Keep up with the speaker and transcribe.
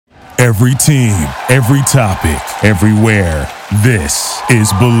Every team, every topic, everywhere. This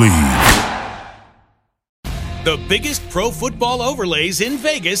is Believe. The biggest pro football overlays in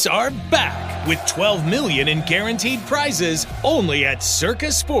Vegas are back with $12 million in guaranteed prizes only at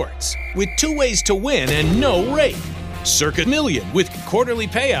Circa Sports, with 2 ways to win and no rate. Circa Million with quarterly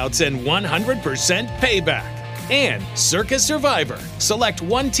payouts and 100% payback. And Circa Survivor. Select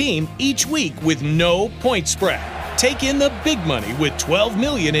one team each week with no point spread. Take in the big money with $12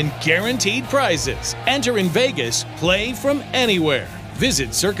 million in guaranteed prizes. Enter in Vegas. Play from anywhere. Visit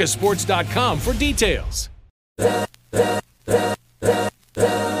circasports.com for details. This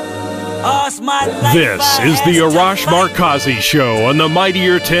is the Arash Markazi Show on the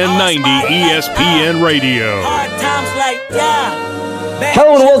Mightier 1090 ESPN Radio.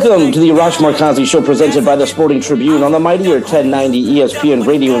 Hello and welcome to the Arash Markazi Show, presented by the Sporting Tribune on the Mightier 1090 ESPN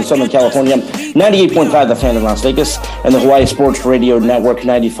Radio in Southern California, 98.5 The Fan in Las Vegas, and the Hawaii Sports Radio Network,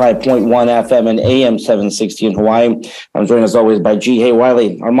 95.1 FM and AM 760 in Hawaii. I'm joined as always by G. Hay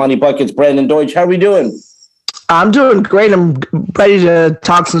Wiley, Armani Buckets, Brandon Deutsch. How are we doing? I'm doing great. I'm ready to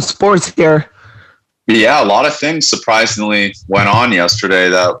talk some sports here. Yeah, a lot of things surprisingly went on yesterday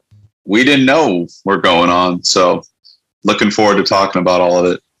that we didn't know were going on. So looking forward to talking about all of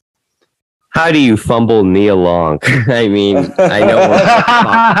it. How do you fumble Nia Long? I mean, I know we're not talking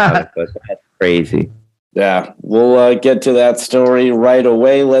about it, but that's crazy. Yeah, we'll get to that story right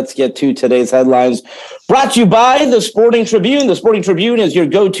away. Let's get to today's headlines. Brought to you by the Sporting Tribune. The Sporting Tribune is your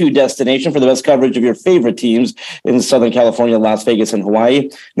go-to destination for the best coverage of your favorite teams in Southern California, Las Vegas, and Hawaii.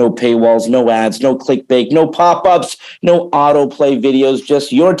 No paywalls, no ads, no clickbait, no pop-ups, no autoplay videos,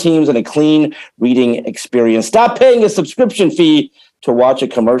 just your teams and a clean reading experience. Stop paying a subscription fee to watch a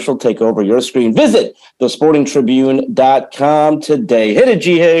commercial take over your screen. Visit thesportingtribune.com today. Hit it,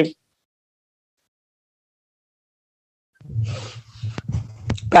 G-Hay.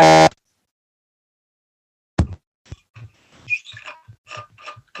 Back.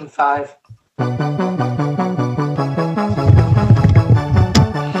 5.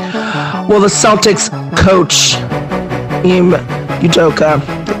 Well, the Celtics coach, Udoka,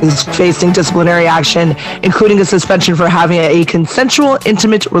 is facing disciplinary action, including a suspension for having a consensual,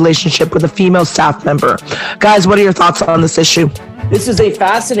 intimate relationship with a female staff member. Guys, what are your thoughts on this issue? This is a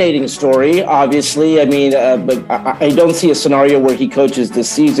fascinating story, obviously. I mean, but I don't see a scenario where he coaches this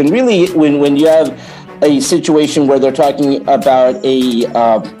season. Really, when you have a situation where they're talking about a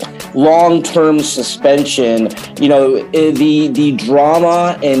long-term suspension, you know, the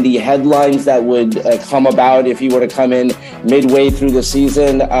drama and the headlines that would come about if you were to come in midway through the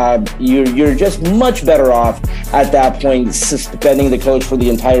season, you're just much better off at that point suspending the coach for the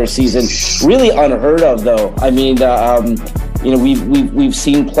entire season. Really unheard of, though. I mean, you know, we've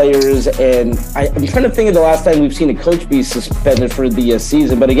seen players, and I'm trying to think of the last time we've seen a coach be suspended for the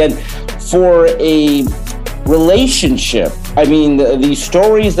season. But again, for a relationship, I mean, the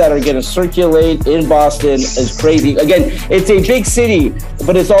stories that are going to circulate in Boston is crazy. Again, it's a big city,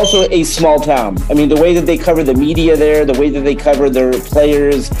 but it's also a small town. I mean, the way that they cover the media there, the way that they cover their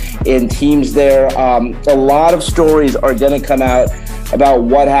players and teams there, a lot of stories are going to come out about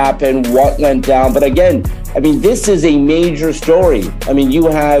what happened, what went down. But again, I mean, this is a major story. I mean, you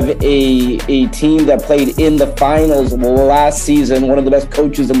have a team that played in the finals last season, one of the best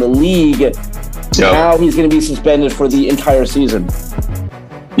coaches in the league. Yep. Now he's going to be suspended for the entire season.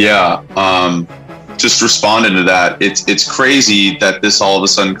 Yeah, just responding to that, it's crazy that this all of a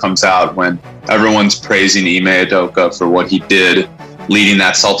sudden comes out when everyone's praising Ime Udoka for what he did, leading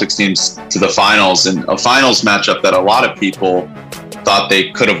that Celtics team to the finals, and a finals matchup that a lot of people thought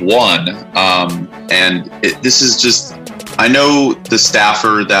they could have won. This is just, I know the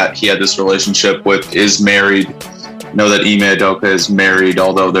staffer that he had this relationship with is married. I know that Ime Udoka is married,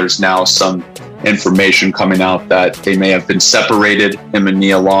 although there's now some information coming out that they may have been separated, him and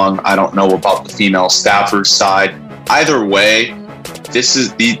Nia Long. I don't know about the female staffer's side. Either way,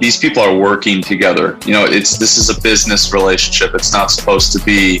 these people are working together. You know, this is a business relationship. It's not supposed to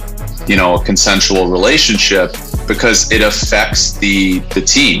be, you know, a consensual relationship, because it affects the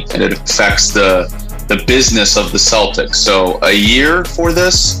team and it affects the business of the Celtics. So a year for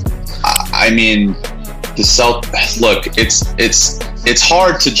this, I mean, look, it's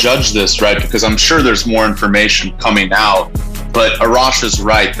hard to judge this, right? Because I'm sure there's more information coming out, but Arash is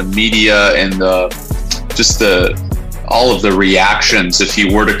right. The media and all of the reactions, if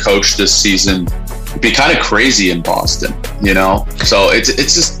he were to coach this season, it'd be kind of crazy in Boston, you know? So it's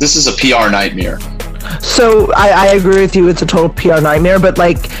just, this is a PR nightmare. So I agree with you. It's a total PR nightmare. But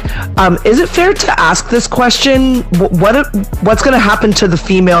is it fair to ask this question? What's going to happen to the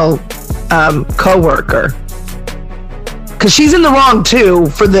female coworker? because she's in the wrong too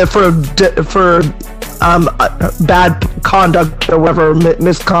for bad conduct or whatever,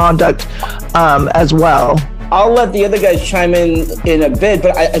 misconduct as well. I'll let the other guys chime in a bit,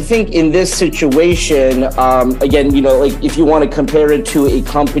 but I think in this situation, again, you know, like if you want to compare it to a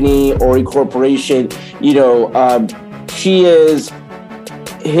company or a corporation, you know, she is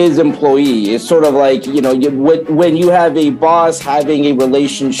his employee. It's sort of like, you know, when you have a boss having a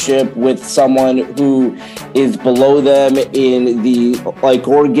relationship with someone who is below them in the like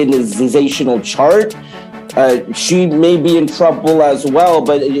organizational chart, she may be in trouble as well,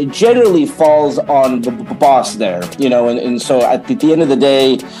 but it generally falls on the boss there, you know, and so at the end of the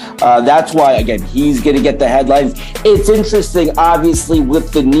day, that's why, again, he's going to get the headlines. It's interesting, obviously,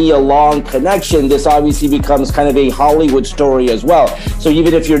 with the Nia Long connection, this obviously becomes kind of a Hollywood story as well. So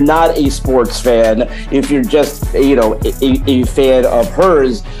even if you're not a sports fan, if you're just, you know, a fan of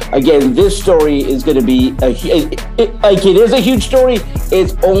hers, again, this story is going to be, like it is a huge story,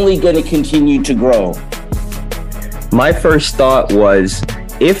 it's only going to continue to grow. My first thought was,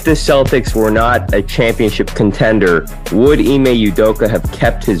 if the Celtics were not a championship contender, would Ime Udoka have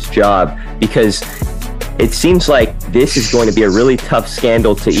kept his job? Because it seems like this is going to be a really tough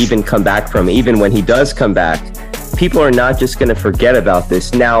scandal to even come back from. Even when he does come back, people are not just going to forget about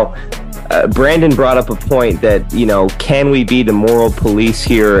this. Now, Brandon brought up a point that, you know, can we be the moral police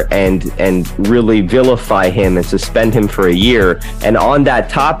here and really vilify him and suspend him for a year? And on that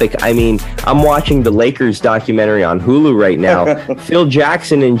topic, I mean, I'm watching the Lakers documentary on Hulu right now. Phil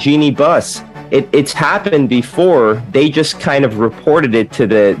Jackson and Jeannie Buss. It's happened before. They just kind of reported it to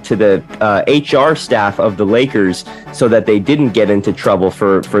the HR staff of the Lakers so that they didn't get into trouble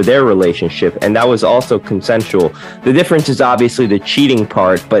for their relationship, and that was also consensual. The difference is obviously the cheating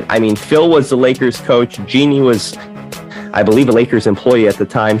part, but I mean, Phil was the Lakers coach. Jeannie was, I believe, a Lakers employee at the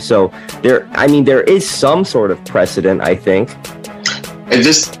time. So there is some sort of precedent, I think. And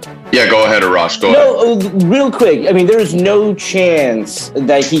just. Yeah, go ahead, Arash. Go ahead. No, real quick. I mean, there's no chance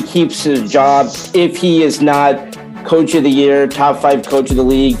that he keeps his job if he is not coach of the year, top 5 coach of the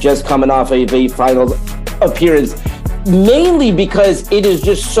league, just coming off of a finals appearance. Mainly because it is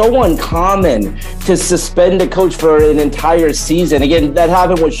just so uncommon to suspend a coach for an entire season. Again, that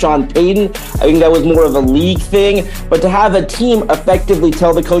happened with Sean Payton. I think that was more of a league thing. But to have a team effectively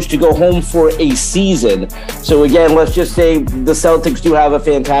tell the coach to go home for a season. So again, let's just say the Celtics do have a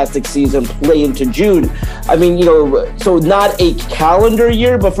fantastic season, play into June. I mean, you know, so not a calendar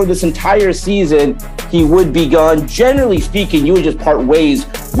year, but for this entire season, he would be gone. Generally speaking, you would just part ways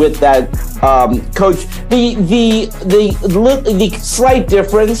with that coach. The slight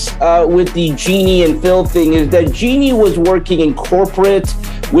difference with the Jeannie and Phil thing is that Jeannie was working in corporate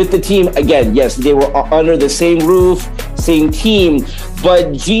with the team. Again, yes, they were under the same roof, same team,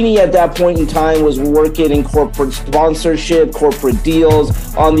 but Jeannie at that point in time was working in corporate sponsorship, corporate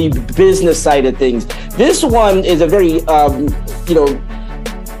deals on the business side of things. This one is a very,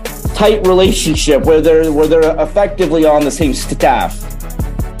 tight relationship where they're effectively on the same staff.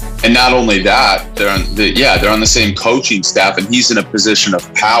 And not only that, they're on the same coaching staff, and he's in a position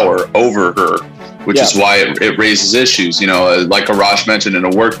of power over her, which is why it raises issues. You know, like Arash mentioned, in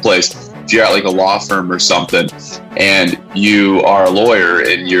a workplace, if you're at like a law firm or something, and you are a lawyer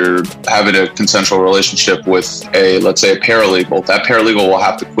and you're having a consensual relationship with let's say a paralegal, that paralegal will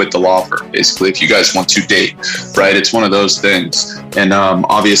have to quit the law firm, basically, if you guys want to date, right? It's one of those things. And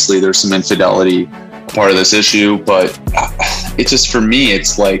obviously there's some infidelity part of this issue, but it's just, for me,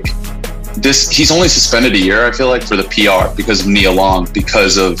 it's like this, he's only suspended a year, I feel like, for the PR because of Nia Long,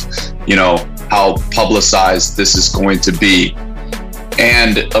 because of, you know, how publicized this is going to be.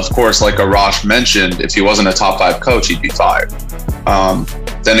 And of course, like Arash mentioned, if he wasn't a top 5 coach, he'd be fired.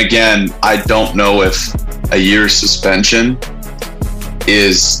 Then again, I don't know if a year's suspension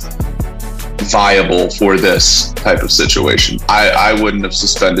is viable for this type of situation. I wouldn't have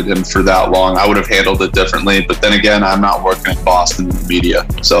suspended him for that long. I would have handled it differently. But then again, I'm not working in Boston in the media.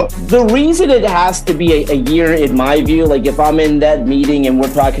 So the reason it has to be a year, in my view, like if I'm in that meeting and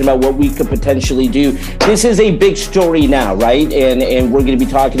we're talking about what we could potentially do, this is a big story now, right? And we're going to be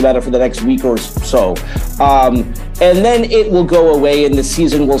talking about it for the next week or so. And then it will go away and the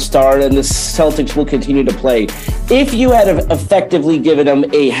season will start and the Celtics will continue to play. If you had effectively given them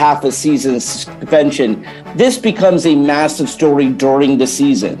a half a season suspension, this becomes a massive story during the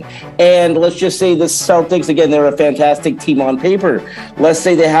season. And let's just say the Celtics, again, they're a fantastic team on paper. Let's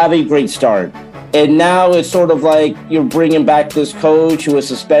say they have a great start. And now it's sort of like you're bringing back this coach who was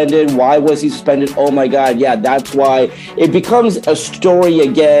suspended. Why was he suspended? Oh, my God. Yeah, that's why. It becomes a story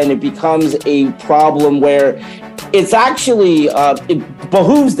again. It becomes a problem where it's actually it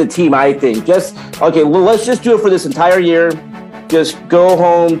behooves the team, I think. Let's just do it for this entire year. Just go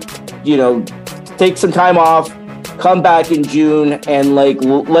home, take some time off, come back in June, and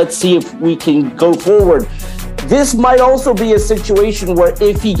let's see if we can go forward. This might also be a situation where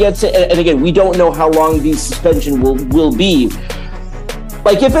if he gets it, and again, we don't know how long the suspension will be.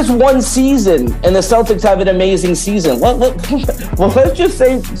 Like if it's one season and the Celtics have an amazing season, let's just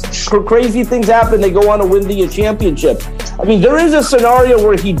say crazy things happen. They go on to win the championship. I mean, there is a scenario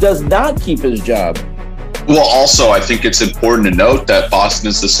where he does not keep his job. Well, also, I think it's important to note that Boston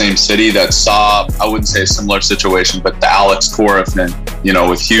is the same city that saw, I wouldn't say a similar situation, but the Alex Cora thing,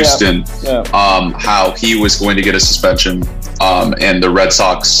 with Houston, how he was going to get a suspension. And the Red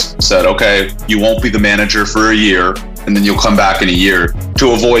Sox said, okay, you won't be the manager for a year, and then you'll come back in a year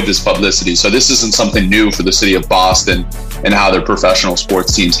to avoid this publicity. So this isn't something new for the city of Boston and how their professional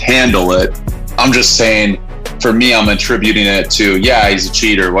sports teams handle it. I'm just saying, for me, I'm attributing it to, he's a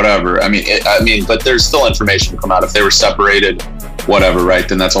cheater, whatever. I mean, but there's still information to come out. If they were separated, whatever, right?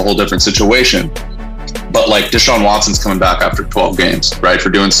 Then that's a whole different situation. But like Deshaun Watson's coming back after 12 games, right? For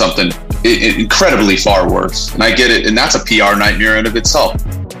doing something incredibly far worse. And I get it. And that's a PR nightmare in of itself.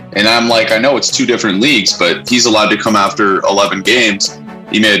 And I'm like, I know it's two different leagues, but he's allowed to come after 11 games.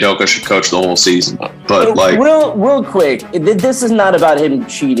 Ime Udoka should coach the whole season. But real quick, this is not about him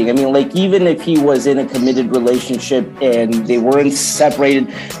cheating. I mean, even if he was in a committed relationship and they weren't separated,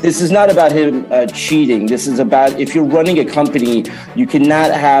 this is not about him cheating. This is about, if you're running a company, you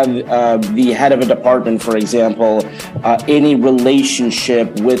cannot have the head of a department, for example, any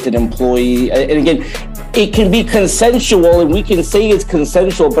relationship with an employee. And again, it can be consensual, and we can say it's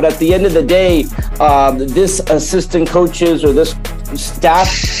consensual, but at the end of the day, this assistant coaches or this staff,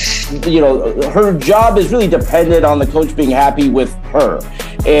 her job is really dependent on the coach being happy with her.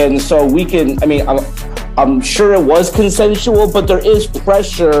 And so I'm sure it was consensual, but there is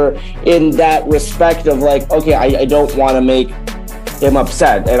pressure in that respect of okay, I don't want to make him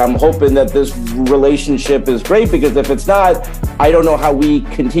upset. And I'm hoping that this relationship is great, because if it's not, I don't know how we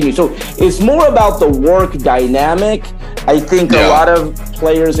continue. So it's more about the work dynamic. I think a lot of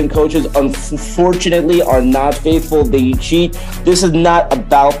players and coaches, unfortunately, are not faithful. They cheat. This is not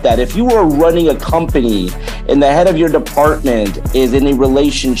about that. If you are running a company and the head of your department is in a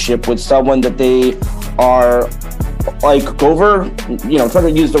relationship with someone that they are trying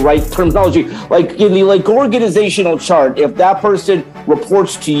to use the right terminology, in the organizational chart, if that person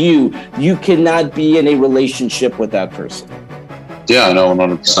reports to you, you cannot be in a relationship with that person. Yeah, no,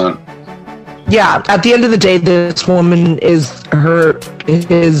 100%. Yeah, at the end of the day, this woman is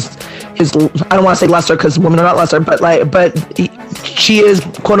his I don't want to say lesser, because women are not lesser, but she is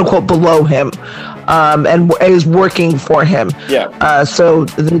quote unquote below him, and is working for him. Yeah. So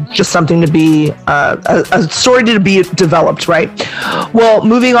just something to be a story to be developed, right? Well,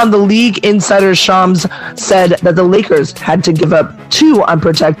 moving on, the league insider Shams said that the Lakers had to give up 2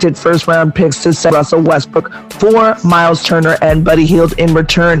 unprotected first-round picks to send Russell Westbrook for Miles Turner and Buddy Hield in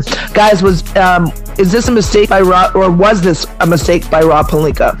return. Guys, is this a mistake by Rob, or was this a mistake by Rob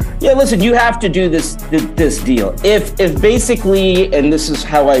Pelinka? Yeah, listen, you have to do this deal. If basically, and this is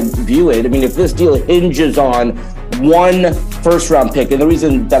how I view it, if this deal hinges on 1 first-round pick, and the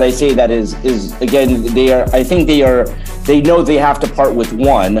reason that I say that is again, they know they have to part with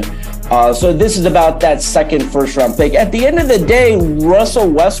 1. So this is about that second first-round pick. At the end of the day, Russell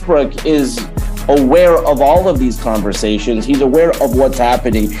Westbrook is aware of all of these conversations. He's aware of what's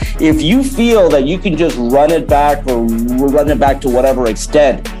happening. If you feel that you can just run it back to whatever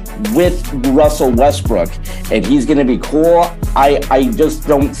extent with Russell Westbrook and he's going to be cool, I just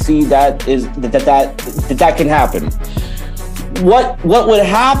don't see that can happen. What would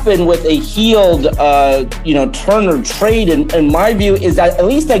happen with a Hield, Turner trade, in my view, is that at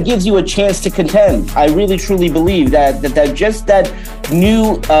least that gives you a chance to contend. I really truly believe that just that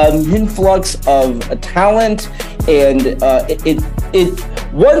new influx of talent, and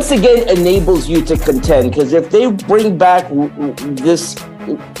it once again enables you to contend. Because if they bring back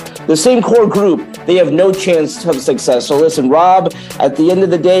the same core group, they have no chance of success. So listen, Rob, at the end of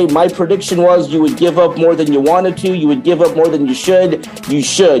the day, my prediction was you would give up more than you wanted to. You would give up more than you should. You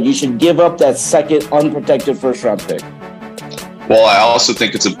should give up that second unprotected first-round pick. Well, I also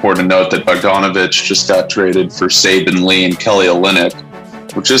think it's important to note that Bogdanovich just got traded for Saban Lee and Kelly Olynyk,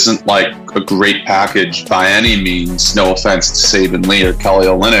 which isn't like a great package by any means. No offense to Saban Lee or Kelly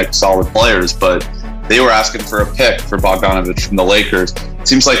Olynyk, solid players, but they were asking for a pick for Bogdanovich from the Lakers. It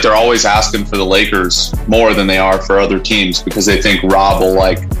seems like they're always asking for the Lakers more than they are for other teams because they think Rob will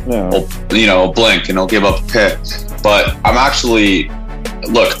blink and he'll give up a pick. But I'm actually,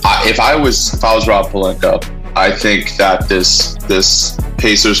 look, if I was Rob Pelinka I think that this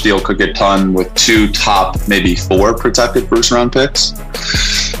Pacers deal could get done with 2 top, maybe 4 protected first-round picks.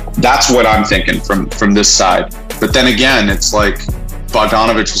 That's what I'm thinking from this side. But then again, it's like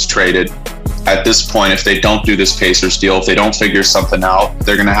Bogdanovich was traded. At this point, if they don't do this Pacers deal, if they don't figure something out,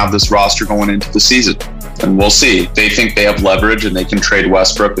 they're going to have this roster going into the season. And we'll see. They think they have leverage and they can trade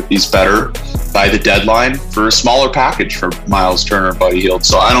Westbrook if he's better by the deadline for a smaller package for Miles Turner, Buddy Hield.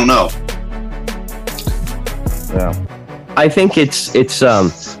 So I don't know. Yeah. I think it's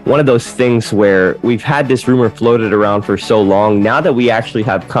one of those things where we've had this rumor floated around for so long. Now that we actually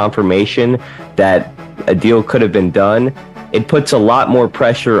have confirmation that a deal could have been done, it puts a lot more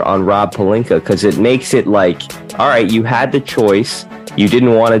pressure on Rob Pelinka, because it makes it like, all right, you had the choice, you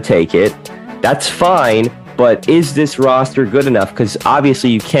didn't want to take it, that's fine, but is this roster good enough? Because obviously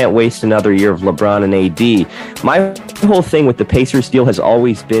you can't waste another year of LeBron and AD. My whole thing with the Pacers deal has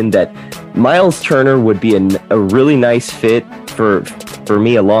always been that Miles Turner would be a really nice fit for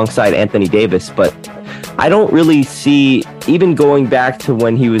me alongside Anthony Davis, but I don't really see, even going back to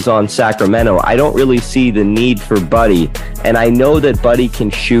when he was on Sacramento, I don't really see the need for Buddy. And I know that Buddy can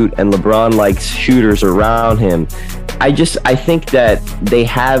shoot and LeBron likes shooters around him. I think that they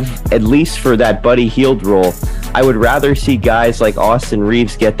have, at least for that Buddy Hield role, I would rather see guys like Austin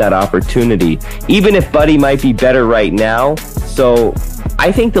Reeves get that opportunity, even if Buddy might be better right now. So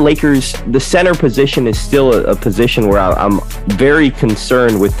I think the Lakers, the center position is still a position where I'm very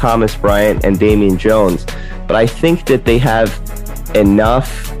concerned with Thomas Bryant and Damian Jones. But I think that they have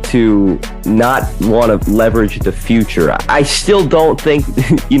enough to not want to leverage the future. I still don't think,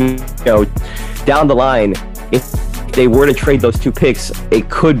 down the line, if they were to trade those 2 picks, it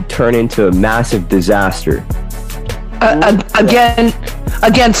could turn into a massive disaster. Again,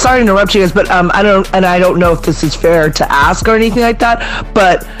 sorry to interrupt you guys, but I don't know if this is fair to ask or anything like that,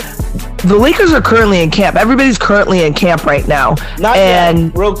 but the Lakers are currently in camp. Everybody's currently in camp right now. Not and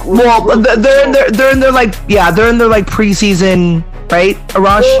yet. They're in their preseason, right,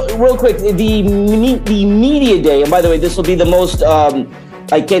 Arash? Real quick, the media day, and by the way, this will be the most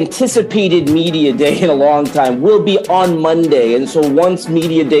anticipated media day in a long time, will be on Monday. And so once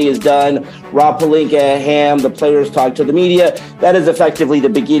media day is done, Rob Pelinka, Ham, the players talk to the media. That is effectively the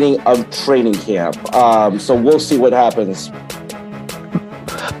beginning of training camp. So we'll see what happens.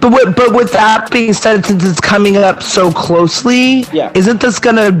 But with that being said, since it's coming up so closely, isn't this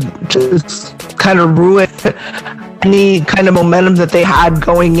gonna just kind of ruin any kind of momentum that they had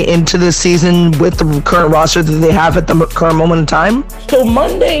going into the season with the current roster that they have at the current moment in time? So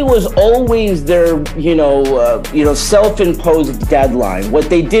Monday was always their, self-imposed deadline. What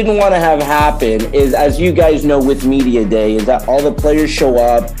they didn't want to have happen is, as you guys know, with media day, is that all the players show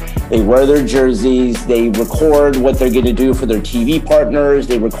up, they wear their jerseys, they record what they're going to do for their TV partners,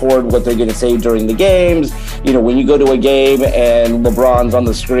 they record what they're going to say during the games. When you go to a game and LeBron's on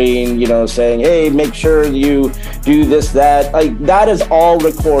the screen, saying, hey, make sure you do this, that. That is all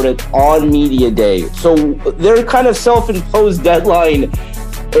recorded on media day. So their kind of self-imposed deadline,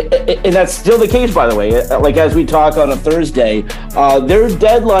 and that's still the case, by the way, like as we talk on a Thursday, their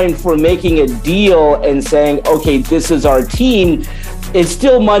deadline for making a deal and saying, okay, this is our team, it's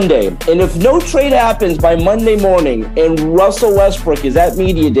still Monday. And if no trade happens by Monday morning and Russell Westbrook is at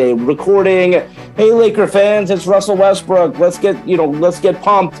media day recording, hey, Laker fans, it's Russell Westbrook, let's get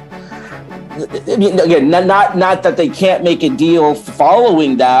pumped. Again, not that they can't make a deal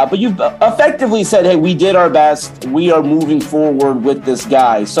following that, but you've effectively said, hey, we did our best. We are moving forward with this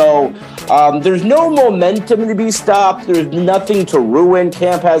guy. So there's no momentum to be stopped. There's nothing to ruin.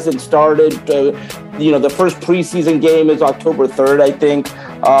 Camp hasn't started. The first preseason game is October 3rd, I think.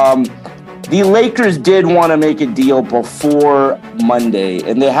 The Lakers did want to make a deal before Monday,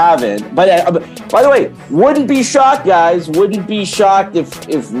 and they haven't. But by the way, wouldn't be shocked, guys. Wouldn't be shocked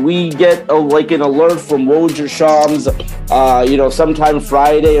if we get an alert from Woj or Shams, sometime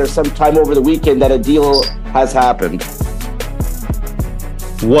Friday or sometime over the weekend that a deal has happened.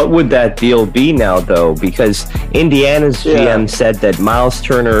 What would that deal be now, though? Because Indiana's GM said that Miles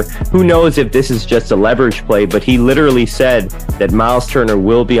Turner, who knows if this is just a leverage play, but he literally said that Miles Turner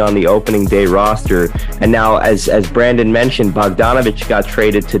will be on the opening day roster. And now, as Brandon mentioned, Bogdanovich got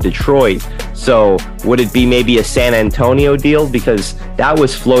traded to Detroit. So would it be maybe a San Antonio deal? Because that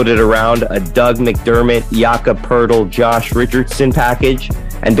was floated around, a Doug McDermott, Jakob Poeltl, Josh Richardson package.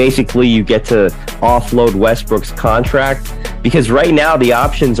 And basically you get to offload Westbrook's contract, because right now the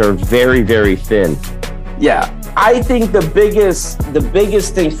options are very, very thin. Yeah, I think the biggest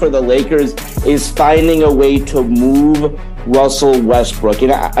thing for the Lakers is finding a way to move Russell Westbrook.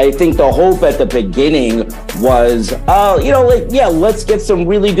 And I think the hope at the beginning was, let's get some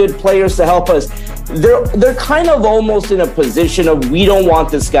really good players to help us. they're kind of almost in a position of, we don't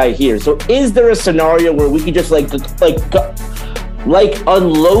want this guy here. So is there a scenario where we could just like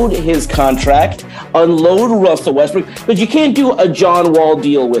unload his contract, unload Russell Westbrook? Because you can't do a John Wall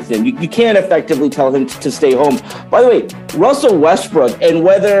deal with him. You can't effectively tell him to stay home. By the way, Russell Westbrook, and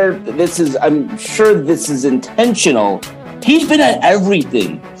whether this is, I'm sure this is intentional, he's been at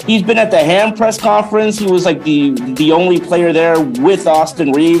everything. He's been at the Ham press conference. He was like the only player there with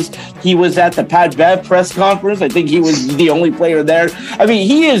Austin Reeves. He was at the Pat Bev press conference. I think he was the only player there. I mean,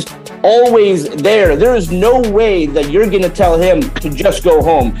 he is always there. There is no way that you're going to tell him to just go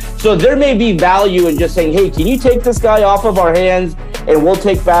home. So there may be value in just saying, hey, can you take this guy off of our hands and we'll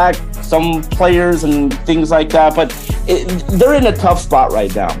take back some players and things like that. But they're in a tough spot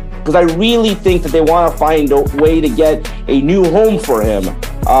right now, because I really think that they want to find a way to get a new home for him.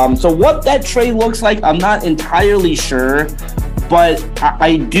 So what that trade looks like, I'm not entirely sure. But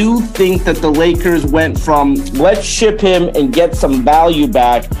I do think that the Lakers went from let's ship him and get some value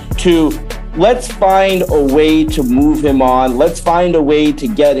back to let's find a way to move him on. Let's find a way to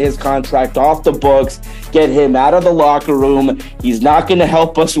get his contract off the books, get him out of the locker room. He's not going to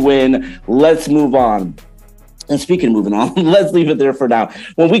help us win. Let's move on. And speaking of moving on, let's leave it there for now.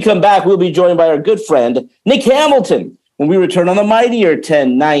 When we come back, we'll be joined by our good friend, Nick Hamilton, when we return on the mightier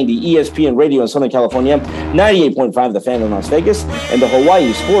 1090 ESPN Radio in Southern California, 98.5 The Fan in Las Vegas, and the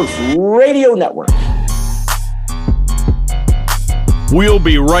Hawaii Sports Radio Network. We'll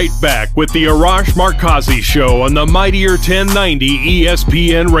be right back with the Arash Markazi Show on the mightier 1090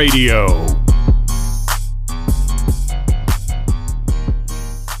 ESPN Radio.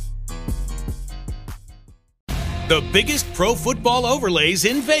 The biggest pro football overlays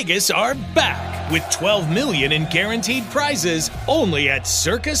in Vegas are back with $12 million in guaranteed prizes only at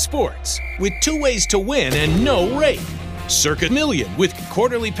Circa Sports, with 2 ways to win and no rate. Circa Million with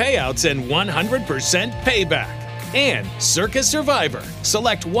quarterly payouts and 100% payback. And Circa Survivor.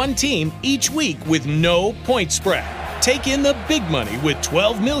 Select one team each week with no point spread. Take in the big money with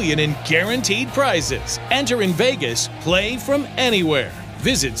 $12 million in guaranteed prizes. Enter in Vegas. Play from anywhere.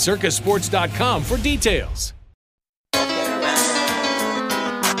 Visit circasports.com for details.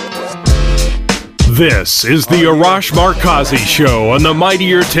 This is the Arash Markazi Show on the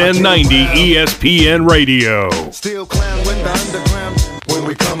mightier 1090 ESPN Radio. Still clown with the underground when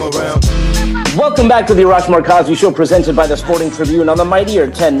we come around. Welcome back to the Arash Markazi Show, presented by the Sporting Tribune on the mightier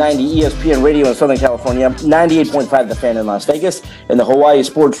 1090 ESPN Radio in Southern California, 98.5 The Fan in Las Vegas, and the Hawaii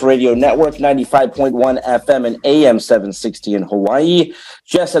Sports Radio Network, 95.1 FM and AM 760 in Hawaii.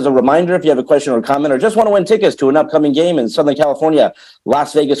 Just as a reminder, if you have a question or comment or just want to win tickets to an upcoming game in Southern California,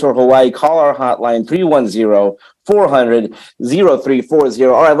 Las Vegas, or Hawaii, call our hotline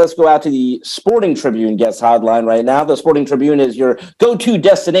 310-400-0340. All right, let's go out to the Sporting Tribune guest hotline right now. The Sporting Tribune is your go-to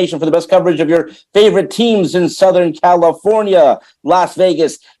destination for the best coverage of your favorite teams in Southern California, Las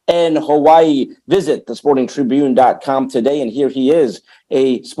Vegas, and Hawaii. Visit thesportingtribune.com today, and here he is,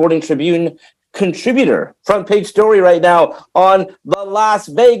 a Sporting Tribune contributor. Front page story right now on the Las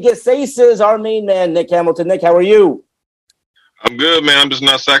Vegas Aces, our main man, Nick Hamilton. Nick, how are you? I'm good, man. I'm just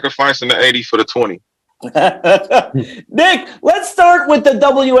not sacrificing the 80 for the 20. Nick, let's start with the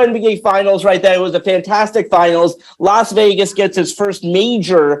WNBA finals right there. It was a fantastic finals. Las Vegas gets its first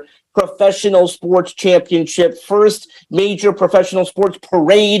major professional sports championship, first major professionall sports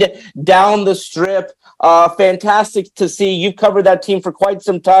parade down the strip. Fantastic to see. You've covered that team for quite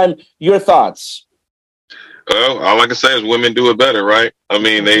some time. Your thoughts? Well, all I can say is women do it better, right? I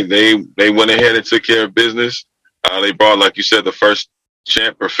mean, they went ahead and took care of business. They brought, like you said, the first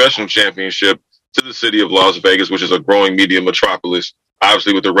professional championship to the city of Las Vegas, which is a growing media metropolis,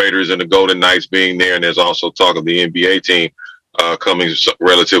 obviously with the Raiders and the Golden Knights being there. And there's also talk of the NBA team coming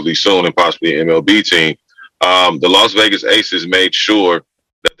relatively soon, and possibly an MLB team. The Las Vegas Aces made sure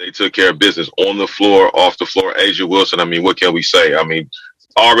that they took care of business on the floor, off the floor. Asia Wilson, I mean, what can we say? I mean,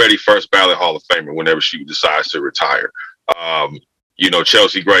 already first ballot Hall of Famer whenever she decides to retire.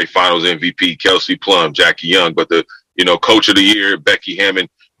 Chelsea Gray, finals MVP, Kelsey Plum, Jackie Young, but the, coach of the year, Becky Hammond.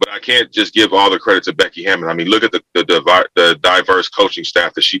 But I can't just give all the credit to Becky Hammond. I mean, look at the diverse coaching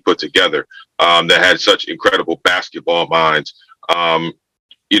staff that she put together that had such incredible basketball minds. And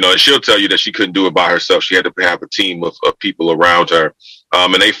she'll tell you that she couldn't do it by herself. She had to have a team of people around her.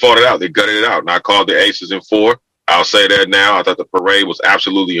 And they fought it out. They gutted it out. And I called the Aces in 4. I'll say that now. I thought the parade was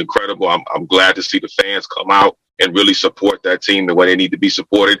absolutely incredible. I'm glad to see the fans come out and really support that team the way they need to be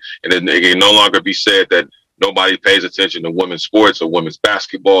supported. And it can no longer be said that nobody pays attention to women's sports or women's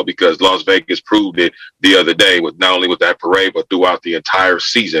basketball, because Las Vegas proved it the other day with not only with that parade, but throughout the entire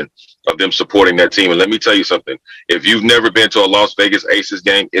season of them supporting that team. And let me tell you something. If you've never been to a Las Vegas Aces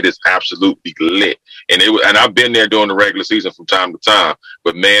game, it is absolutely lit. And I've been there during the regular season from time to time,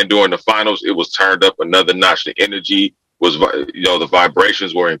 but man, during the finals, it was turned up another notch. The energy was, the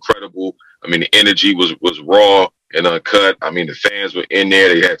vibrations were incredible. I mean, the energy was raw and uncut. I mean, the fans were in there.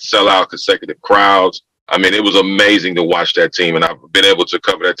 They had sellout consecutive crowds. I mean, it was amazing to watch that team, and I've been able to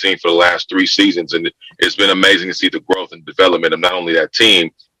cover that team for the last 3 seasons, and it's been amazing to see the growth and development of not only that team,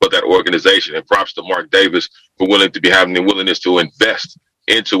 but that organization. And props to Mark Davis for having the willingness to invest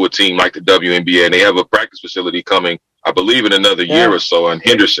into a team like the WNBA. And they have a practice facility coming, I believe, in another year or so in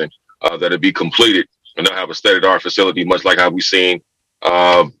Henderson that'll be completed, and they'll have a state-of-the-art facility, much like how we've seen,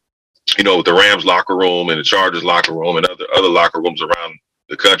 with the Rams locker room and the Chargers locker room and other locker rooms around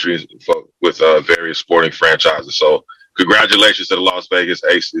the country with various sporting franchises. So congratulations to the Las Vegas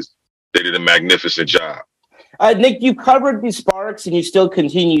Aces. They did a magnificent job. Nick, you covered the Sparks and you still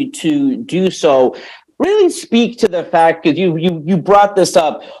continue to do so. Really speak to the fact, because you brought this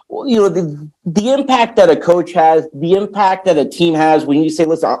up, the impact that a coach has, the impact that a team has when you say,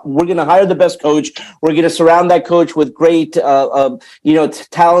 listen, we're going to hire the best coach. We're going to surround that coach with great,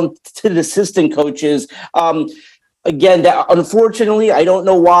 talented assistant coaches. Again, unfortunately, I don't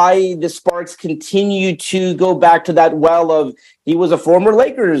know why the Sparks continue to go back to that well of he was a former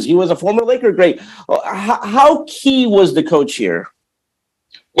Laker great. How key was the coach here?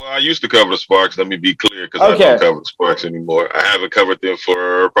 Well, I used to cover the Sparks. Let me be clear, because I don't cover the Sparks anymore. I haven't covered them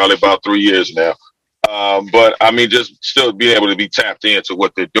for probably about 3 years now. But I mean, just still being able to be tapped into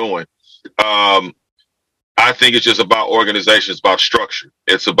what they're doing. I think it's just about organization. It's about structure.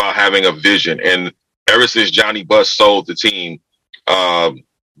 It's about having a vision. And ever since Johnny Buss sold the team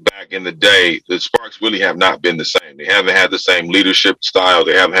back in the day, the Sparks really have not been the same. They haven't had the same leadership style.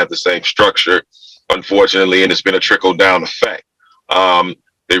 They haven't had the same structure, unfortunately, and it's been a trickle-down effect.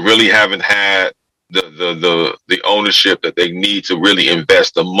 They really haven't had the ownership that they need to really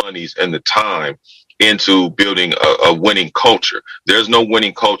invest the monies and the time into building a winning culture. There's no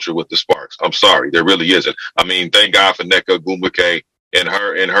winning culture with the Sparks. I'm sorry, there really isn't. I mean, thank God for Nneka Ogwumike and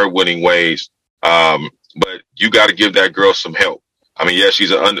her winning ways. But you got to give that girl some help. I mean, yes,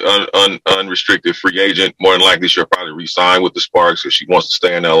 she's an unrestricted free agent. More than likely, she'll probably re-sign with the Sparks if she wants to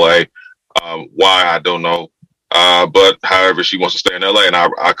stay in LA. Why, I don't know. But however, she wants to stay in LA, and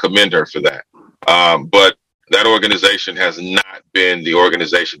I commend her for that. But that organization has not been the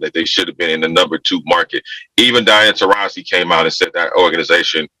organization that they should have been in the number 2 market. Even Diane Taurasi came out and said that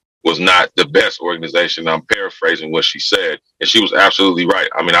organization was not the best organization. I'm paraphrasing what she said, and she was absolutely right.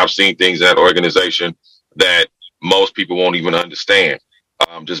 I mean, I've seen things in that organization that most people won't even understand,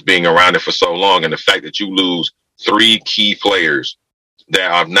 just being around it for so long. And the fact that you lose 3 key players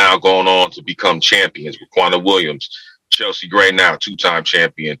that have now gone on to become champions, Raquana Williams, Chelsea Gray, now 2-time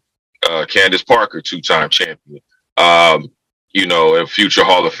champion, Candace Parker, 2-time champion, a future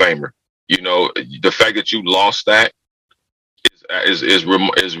Hall of Famer. The fact that you lost that is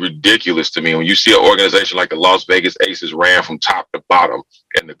ridiculous to me. When you see an organization like the Las Vegas Aces ran from top to bottom,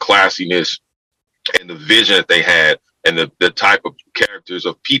 and the classiness and the vision that they had, and the type of characters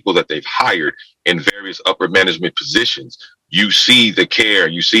of people that they've hired in various upper management positions, you see the care,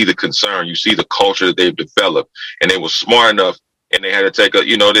 you see the concern, you see the culture that they've developed. And they were smart enough, and they had to take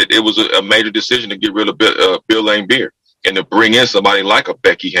it was a major decision to get rid of Bill Laimbeer and to bring in somebody like a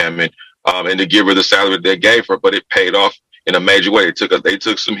Becky Hammond, and to give her the salary they gave her, but it paid off in a major way. They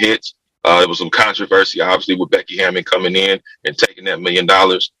took some hits. There was some controversy, obviously, with Becky Hammond coming in and taking that $1 million,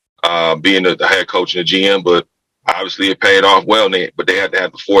 being the head coach and the GM, but obviously it paid off well, but they had to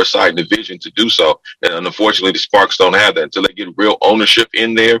have the foresight and the vision to do so. And unfortunately, the Sparks don't have that. Until they get real ownership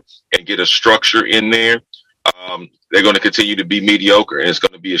in there and get a structure in there, they're going to continue to be mediocre. And it's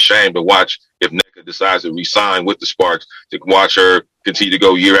going to be a shame to watch if Nneka decides to re-sign with the Sparks, to watch her continue to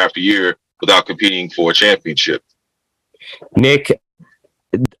go year after year without competing for a championship. Nick,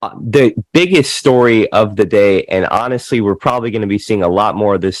 the biggest story of the day, and honestly, we're probably going to be seeing a lot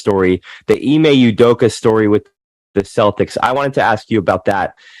more of this story, the Ime Udoka story with the Celtics. I wanted to ask you about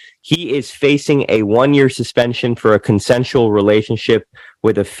that. He is facing a 1-year suspension for a consensual relationship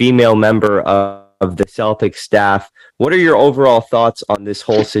with a female member of the Celtics staff. What are your overall thoughts on this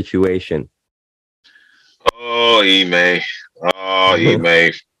whole situation? Oh, Ime.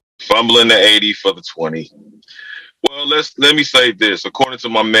 Fumbling the 80 for the 20. Well, let me say this. According to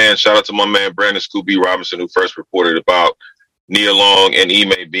my man, shout out to my man Brandon Scooby Robinson, who first reported about Nia Long and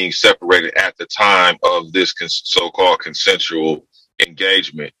Ime being separated at the time of this so-called consensual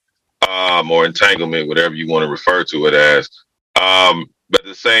engagement. or entanglement, whatever you want to refer to it as. But at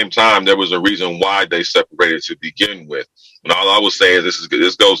the same time, there was a reason why they separated to begin with. And all I will say is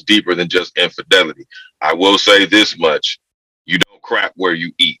this goes deeper than just infidelity. I will say this much: you don't crap where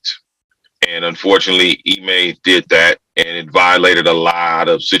you eat. And unfortunately, Ime did that, and it violated a lot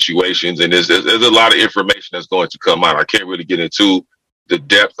of situations. And there's a lot of information that's going to come out. I can't really get into the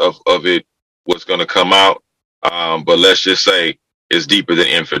depth of it, what's going to come out. But let's just say it's deeper than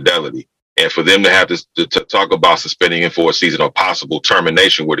infidelity. And for them to have to talk about suspending him for a season or possible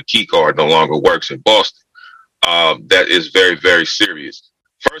termination where the key card no longer works in Boston, that is very, very serious.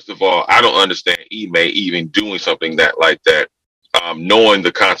 First of all, I don't understand Ime even doing something like that. Knowing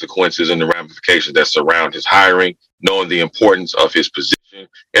the consequences and the ramifications that surround his hiring, knowing the importance of his position.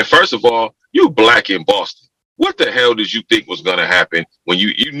 And first of all, you black in Boston. What the hell did you think was going to happen when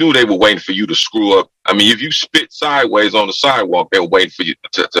you knew they were waiting for you to screw up? I mean, if you spit sideways on the sidewalk, they were waiting for you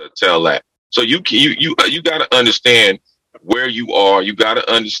to tell that. So you got to understand where you are. You got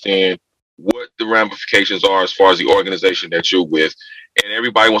to understand what the ramifications are as far as the organization that you're with. And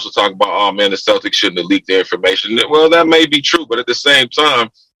everybody wants to talk about, oh man, the Celtics shouldn't have leaked their information. Well, that may be true, but at the same time,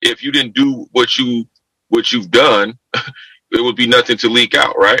 if you didn't do what you've done, it would be nothing to leak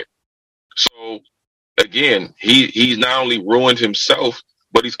out, right? So again, he's not only ruined himself,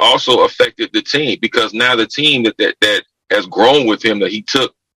 but he's also affected the team, because now the team that has grown with him, that he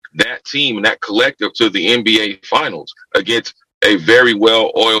took that team and that collective to the NBA Finals against a very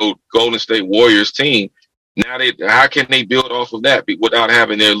well-oiled Golden State Warriors team. Now, how can they build off of that without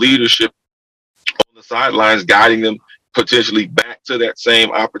having their leadership on the sidelines guiding them potentially back to that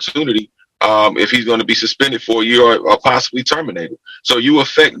same opportunity if he's going to be suspended for a year or possibly terminated? So your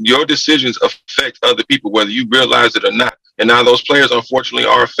decisions affect other people, whether you realize it or not. And now those players, unfortunately,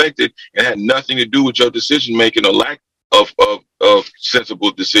 are affected and had nothing to do with your decision making or lack of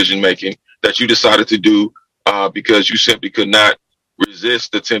sensible decision making that you decided to do because you simply could not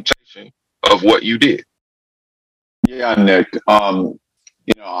resist the temptation of what you did. Yeah, Nick. I'm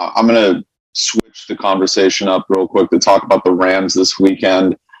going to switch the conversation up real quick to talk about the Rams this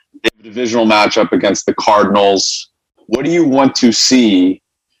weekend. They have a divisional matchup against the Cardinals. What do you want to see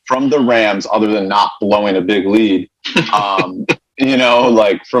from the Rams other than not blowing a big lead?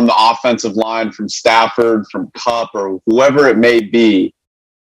 Like from the offensive line, from Stafford, from Kupp, or whoever it may be.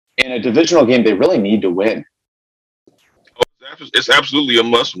 In a divisional game, they really need to win. It's absolutely a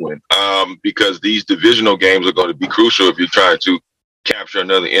must-win because these divisional games are going to be crucial if you're trying to capture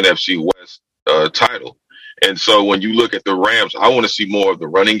another NFC West title. And so when you look at the Rams, I want to see more of the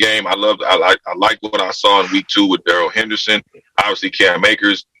running game. I like what I saw in week 2 with Darrell Henderson. Obviously, Cam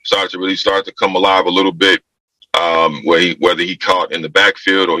Akers started to come alive a little bit, whether he caught in the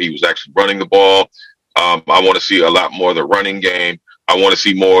backfield or he was actually running the ball. I want to see a lot more of the running game. I want to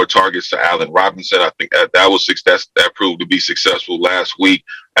see more targets to Allen Robinson. I think that proved to be successful last week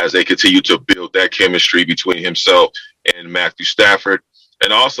as they continue to build that chemistry between himself and Matthew Stafford.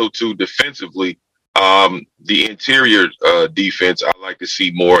 And also, too, defensively, the interior defense, I like to see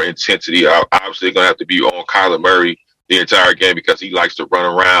more intensity. Obviously, they're going to have to be on Kyler Murray the entire game because he likes to run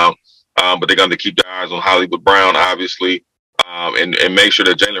around. But they're going to keep their eyes on Hollywood Brown, obviously, and make sure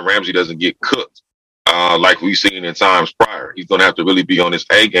that Jalen Ramsey doesn't get cooked. Like we've seen in times prior. He's going to have to really be on his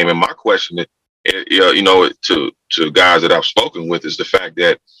A game. And my question, to guys that I've spoken with is the fact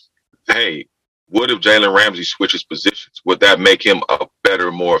that, hey, what if Jalen Ramsey switches positions? Would that make him a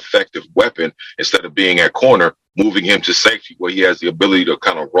better, more effective weapon instead of being at corner, moving him to safety where he has the ability to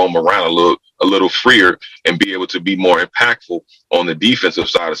kind of roam around a little freer and be able to be more impactful on the defensive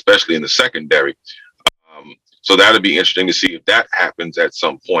side, especially in the secondary? So that'll be interesting to see if that happens at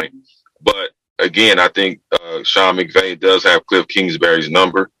some point. But again, I think Sean McVay does have Cliff Kingsbury's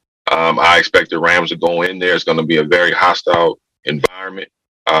number. I expect the Rams to go in there. It's going to be a very hostile environment,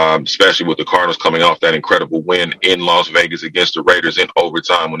 especially with the Cardinals coming off that incredible win in Las Vegas against the Raiders in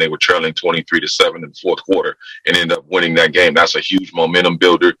overtime when they were trailing 23-7 in the fourth quarter and ended up winning that game. That's a huge momentum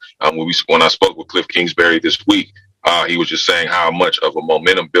builder. When I spoke with Cliff Kingsbury this week, he was just saying how much of a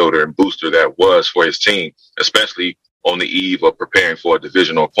momentum builder and booster that was for his team, especially on the eve of preparing for a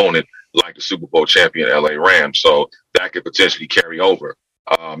divisional opponent like the Super Bowl champion LA Rams. So that could potentially carry over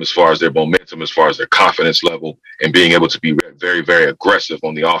as far as their momentum, as far as their confidence level, and being able to be very, very aggressive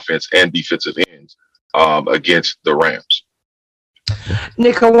on the offense and defensive ends against the Rams.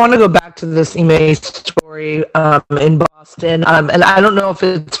 Nick, I want to go back to this Ime story in Boston. And I don't know if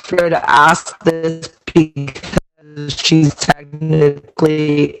it's fair to ask this because she's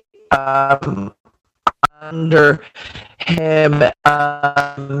technically under him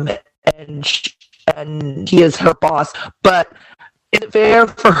and he is her boss. But is it fair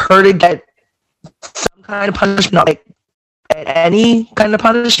for her to get some kind of punishment, not like any kind of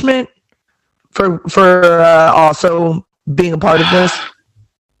punishment for also being a part of this?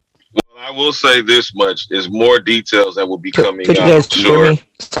 Well, I will say this much: there's more details that will be coming Could you out. guys hear me?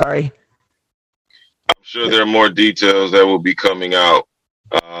 Sorry. I'm sure there are more details that will be coming out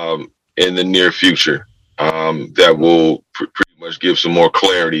in the near future that will pretty much give some more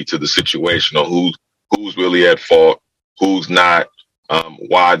clarity to the situation on who's really at fault, who's not,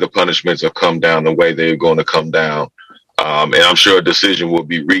 why the punishments have come down the way they're going to come down. And I'm sure a decision will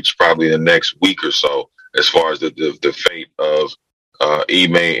be reached probably in the next week or so as far as the fate of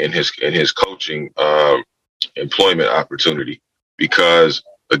Ime and his coaching employment opportunity. Because,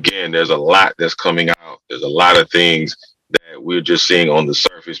 again, there's a lot that's coming out. There's a lot of things that we're just seeing on the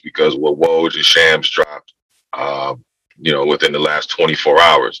surface because what Woj and Shams dropped, within the last 24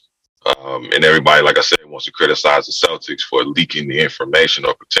 hours. And everybody, like I said, wants to criticize the Celtics for leaking the information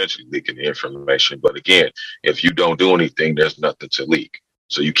or potentially leaking the information. But again, if you don't do anything, there's nothing to leak.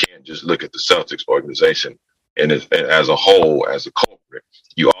 So you can't just look at the Celtics organization and as a whole, as a culprit.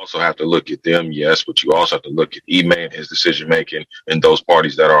 You also have to look at them, yes, but you also have to look at Ime and his decision-making and those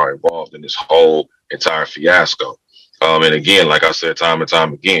parties that are involved in this whole entire fiasco. And again, like I said, time and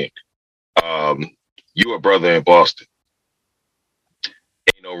time again, you a brother in Boston.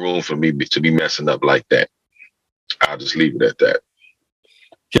 Ain't no room for me to be messing up like that. I'll just leave it at that.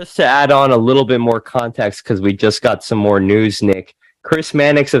 Just to add on a little bit more context, because we just got some more news, Nick. Chris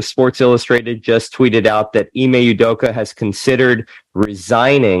Mannix of Sports Illustrated just tweeted out that Ime Udoka has considered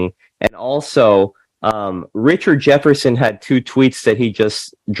resigning. And also, Richard Jefferson had 2 tweets that he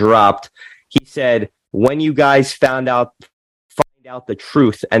just dropped. He said, when you guys find out the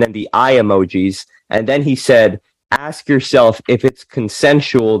truth, and then the eye emojis. And then he said, ask yourself if it's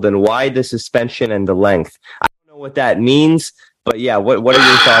consensual, then why the suspension and the length? I don't know what that means, but yeah, what are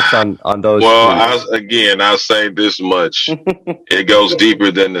your thoughts on those? Well, I'll say this much. It goes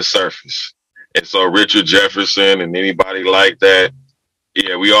deeper than the surface. And so Richard Jefferson and anybody like that,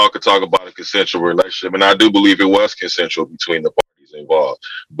 yeah, we all could talk about a consensual relationship. And I do believe it was consensual between the parties involved.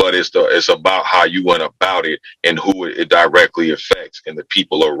 But it's about how you went about it and who it directly affects and the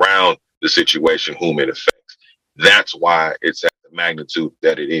people around the situation whom it affects. That's why it's at the magnitude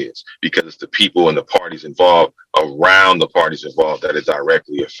that it is, because it's the people and the parties involved around the parties involved that it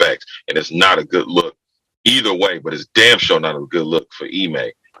directly affects. And it's not a good look either way, but it's damn sure not a good look for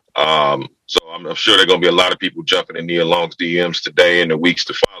Ime. So I'm sure there are going to be a lot of people jumping in Nia Long's DMs today and the weeks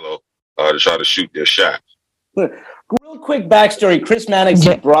to follow to try to shoot their shot. Real quick backstory: Chris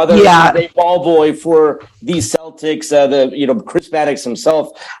Mannix's brother is a ball boy for the Celtics. Chris Mannix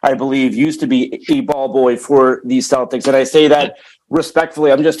himself, I believe, used to be a ball boy for the Celtics, and I say that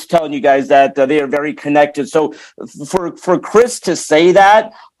respectfully. I'm just telling you guys that they are very connected. So for Chris to say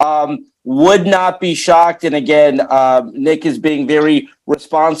that, would not be shocked. And again, Nick is being very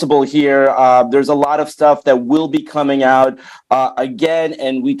responsible here. There's a lot of stuff that will be coming out again,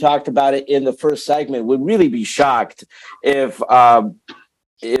 and we talked about it in the first segment. Would really be shocked if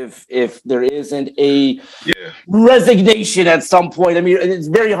there isn't a resignation at some point. I mean, it's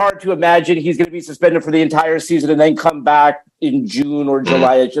very hard to imagine he's going to be suspended for the entire season and then come back in June or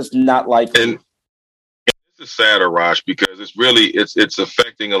July. It's just not likely. It's sad, Arash, because it's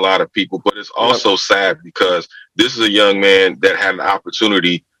affecting a lot of people, but it's also sad because this is a young man that had an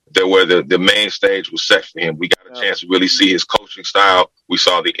opportunity where the main stage was set for him. We got a chance to really see his coaching style. We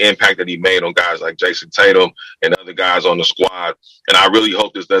saw the impact that he made on guys like Jason Tatum and other guys on the squad. And I really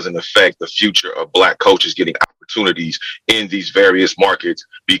hope this doesn't affect the future of black coaches getting opportunities in these various markets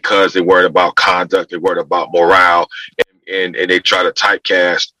because they're worried about conduct, they're worried about morale, and they try to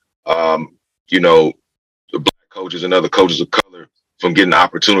typecast, the black coaches and other coaches of color from getting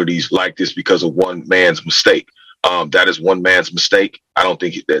opportunities like this because of one man's mistake. That is one man's mistake. I don't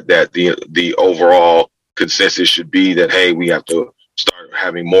think that the overall consensus should be that, hey, we have to start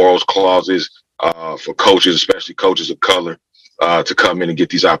having morals clauses for coaches, especially coaches of color, to come in and get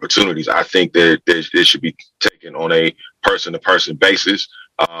these opportunities. I think that it should be taken on a person-to-person basis.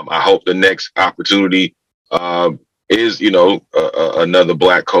 I hope the next opportunity is, another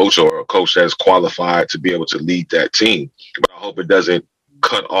black coach or a coach that's qualified to be able to lead that team. But I hope it doesn't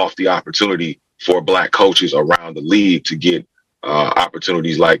cut off the opportunity for black coaches around the league to get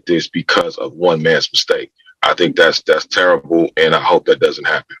opportunities like this because of one man's mistake. I think that's terrible, and I hope that doesn't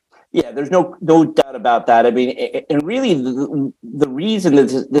happen. Yeah, there's no doubt about that. I mean, and really the reason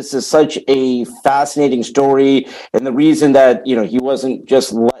that this is such a fascinating story and the reason that, he wasn't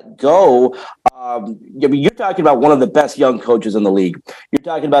just let go, you're talking about one of the best young coaches in the league. You're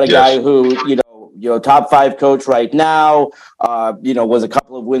talking about a guy who, top 5 coach right now, was a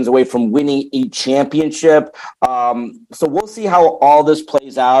couple of wins away from winning a championship. So we'll see how all this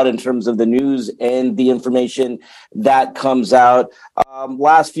plays out in terms of the news and the information that comes out.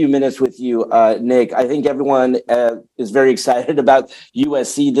 Last few minutes with you, Nick. I think everyone is very excited about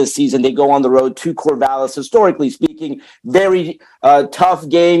USC this season. They go on the road to Corvallis. Historically speaking, very tough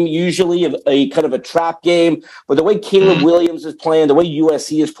game, usually a kind of a trap game. But the way Caleb Williams is playing, the way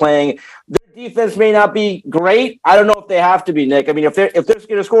USC is playing, their defense may not be great. I don't know if they have to be, Nick. I mean, if they're going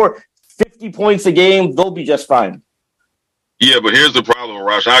to score 50 points a game, they'll be just fine. Yeah, but here's the problem,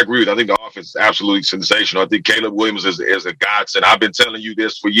 Rush. I agree with you. I think the offense is absolutely sensational. I think Caleb Williams is a godsend. I've been telling you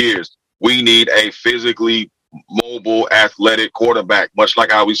this for years. We need a physically mobile, athletic quarterback, much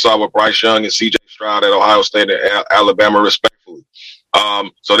like how we saw with Bryce Young and C.J. Stroud at Ohio State and Alabama, respectfully.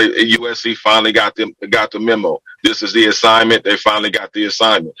 So USC finally got the memo. This is the assignment. They finally got the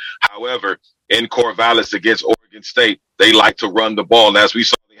assignment. However, in Corvallis against Oregon State, they like to run the ball. And as we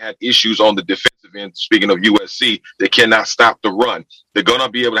saw, they had issues on the defensive end. Speaking of USC, they cannot stop the run. They're going to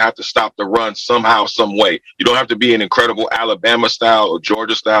be able to have to stop the run somehow, some way. You don't have to be an incredible Alabama-style or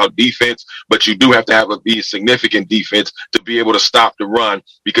Georgia-style defense, but you do have to be a significant defense to be able to stop the run,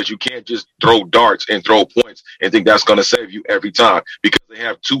 because you can't just throw darts and throw points and think that's going to save you every time, because they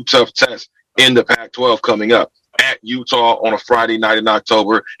have 2 tough tests in the Pac-12 coming up. At Utah on a Friday night in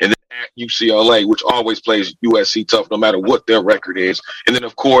October, and then at UCLA, which always plays USC tough no matter what their record is. And then,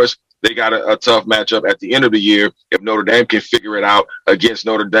 of course, they got a tough matchup at the end of the year if Notre Dame can figure it out against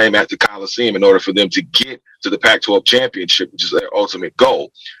Notre Dame at the Coliseum in order for them to get to the Pac-12 championship, which is their ultimate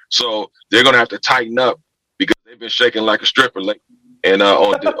goal. So they're going to have to tighten up, because they've been shaking like a stripper lately and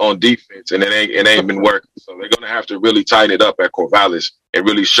on defense, and it ain't been working. So they're going to have to really tighten it up at Corvallis and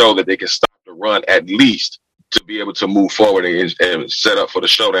really show that they can stop the run at least, to be able to move forward and set up for the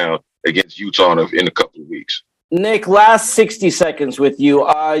showdown against Utah in a couple of weeks. Nick, last 60 seconds with you.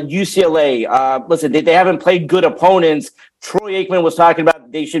 UCLA, listen, they haven't played good opponents. Troy Aikman was talking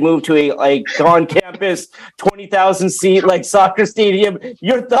about they should move to a on-campus 20,000 seat soccer stadium.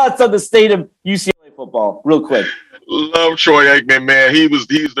 Your thoughts on the state of UCLA football, real quick? Love Troy Aikman, man. He's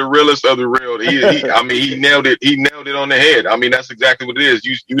the realest of the real. He nailed it. He nailed it on the head. I mean, that's exactly what it is.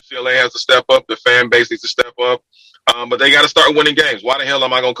 UCLA has to step up. The fan base needs to step up. But they got to start winning games. Why the hell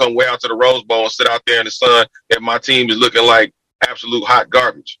am I going to come way out to the Rose Bowl and sit out there in the sun if my team is looking like absolute hot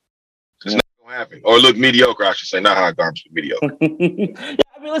garbage? It's not going to happen. Or look mediocre, I should say. Not hot garbage, but mediocre. Yeah,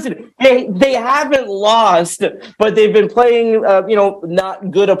 I mean, listen, they haven't lost, but they've been playing, not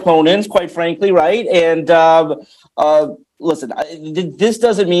good opponents, quite frankly, right? And listen, this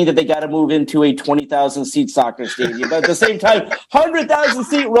doesn't mean that they got to move into a 20,000 seat soccer stadium. But at the same time, 100,000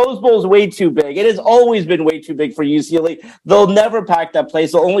 seat Rose Bowl is way too big. It has always been way too big for UCLA. They'll never pack that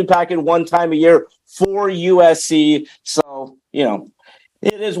place. They'll only pack it one time a year for USC. So,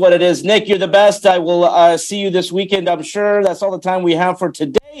 it is what it is. Nick, you're the best. I will see you this weekend, I'm sure. That's all the time we have for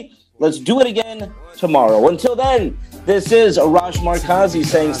today. Let's do it again tomorrow. Until then, this is Arash Markazi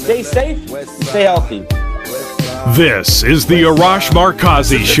saying stay safe, stay healthy. This is the Arash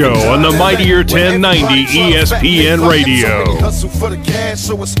Markazi Show on the Mightier 1090 ESPN Radio. Hustle for the cash,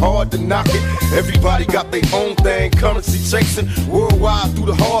 so it's hard to knock it. Everybody got their own thing, currency chasing. Worldwide through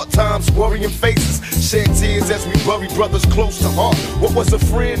the hard times, worrying faces. Shed tears as we bury brothers close to heart. What was a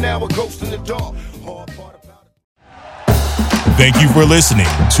friend, now a ghost in the dark. Thank you for listening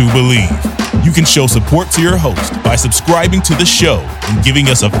to Believe. You can show support to your host by subscribing to the show and giving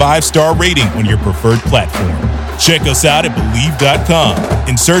us a 5-star rating on your preferred platform. Check us out at Believe.com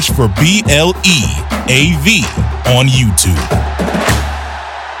and search for BLEAV on YouTube.